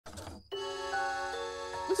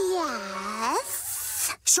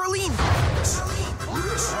Yes? Charlene!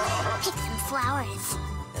 Pick some flowers.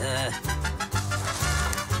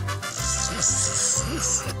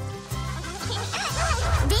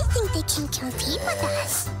 They think they can compete with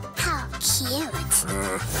us. How cute.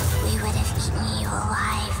 We would have eaten you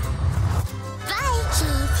alive. Bye,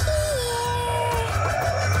 Keith here.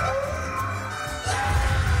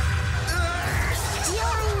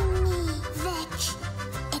 Join me, Vic.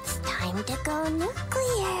 It's time to go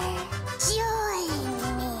nuclear. Join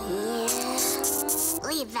me.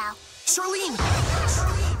 Leave, Val. Charlene!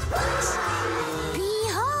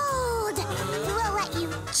 Behold! We'll let you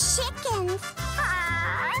chickens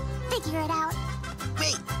figure it out.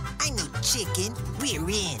 Wait, I know chicken. We're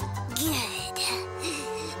in. Good.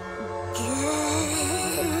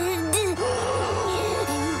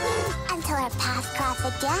 Until our paths cross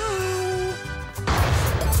again.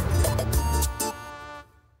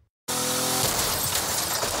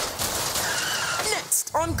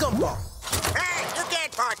 Next on Gumball. Hey, you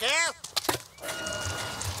can't park here.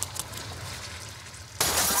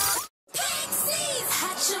 Pixies!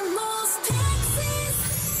 Hatchimals, Pixies!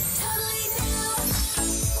 Totally new.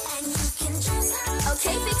 And you can just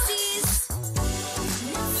okay, Pixies!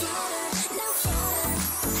 No flutter.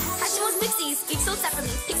 Hatchimals, Pixies. Each sold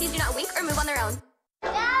separately. Pixies do not wink or move on their own.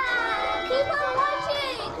 Dad, keep on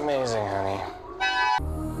watching! Amazing, honey.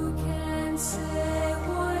 Who can say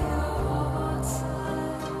why your heart's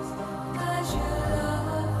as your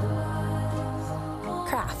love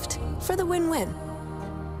Kraft, for the win-win.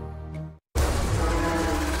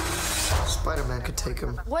 Spider-Man could take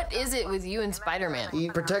him. What is it with you and Spider-Man? He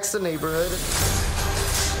protects the neighborhood,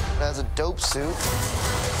 has a dope suit,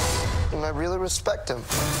 and I really respect him.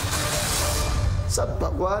 What's up,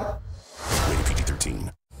 buttwad? Rated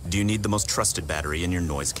PG-13. Do you need the most trusted battery in your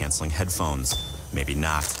noise-canceling headphones? Maybe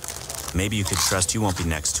not. Maybe you could trust you won't be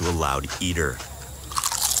next to a loud eater.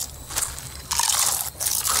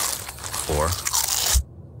 Or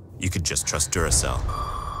you could just trust Duracell.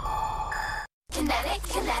 Kinetic,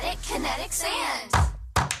 kinetic, kinetic sand.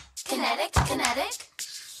 Kinetic, kinetic.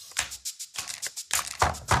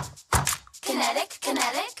 Kinetic,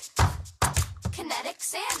 kinetic. Kinetic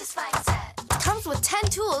Sandisfying set. Comes with 10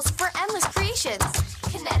 tools for endless creations.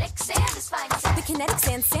 Kinetic Sandisfying set. The Kinetic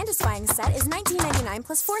Sand Sandisfying set is $19.99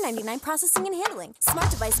 plus $4.99 processing and handling. Smart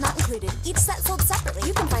device not included. Each set sold separately.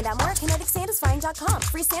 You can find out more at KineticSandisfying.com.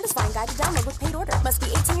 Free Sandisfying guide to download with paid order. Must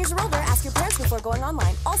be 18 years or older. Ask your parents before going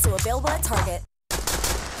online. Also available at Target.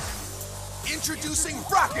 Introducing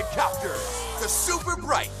Rocket Copter, the super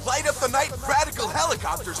bright, light up the night radical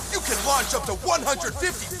helicopters you can launch up to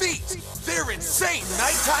 150 feet. They're insane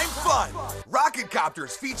nighttime fun. Rocket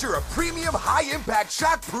Copters feature a premium high-impact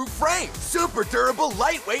shockproof frame, super durable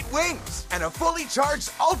lightweight wings, and a fully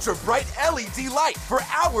charged ultra bright LED light for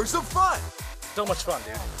hours of fun. So much fun,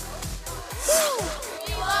 dude. Woo!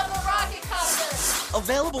 We love the Rocket Copter.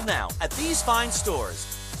 Available now at these fine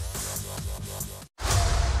stores.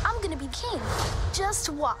 I'm gonna be king. Just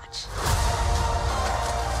watch.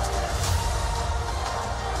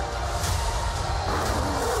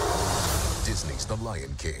 Disney's The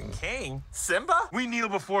Lion King. King? Simba? We kneel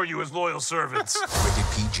before you as loyal servants. Rated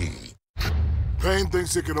PG. Pain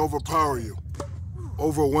thinks it can overpower you,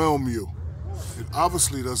 overwhelm you. It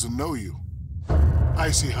obviously doesn't know you.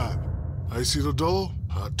 Icy hot. Icy to dull,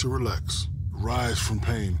 hot to relax. Rise from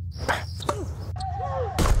pain.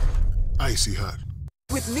 Icy hot.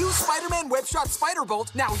 With new Spider-Man Webshot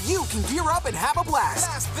Spiderbolt, now you can gear up and have a blast.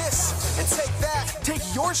 Blast this and take that. Take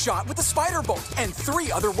your shot with the Spiderbolt and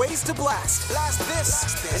 3 other ways to blast. Blast this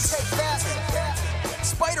and take that.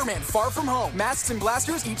 Spider-Man Far From Home. Masks and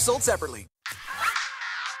blasters each sold separately.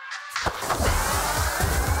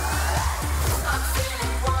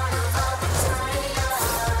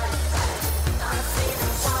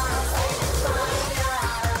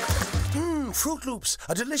 Froot Loops,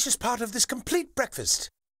 a delicious part of this complete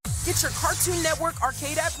breakfast. Get your Cartoon Network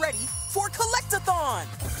arcade app ready for Collect-A-Thon.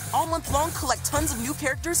 All month long, collect tons of new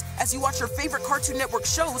characters as you watch your favorite Cartoon Network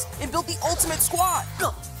shows and build the ultimate squad.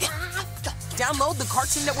 Download the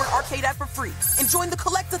Cartoon Network arcade app for free and join the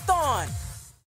Collect-A-Thon.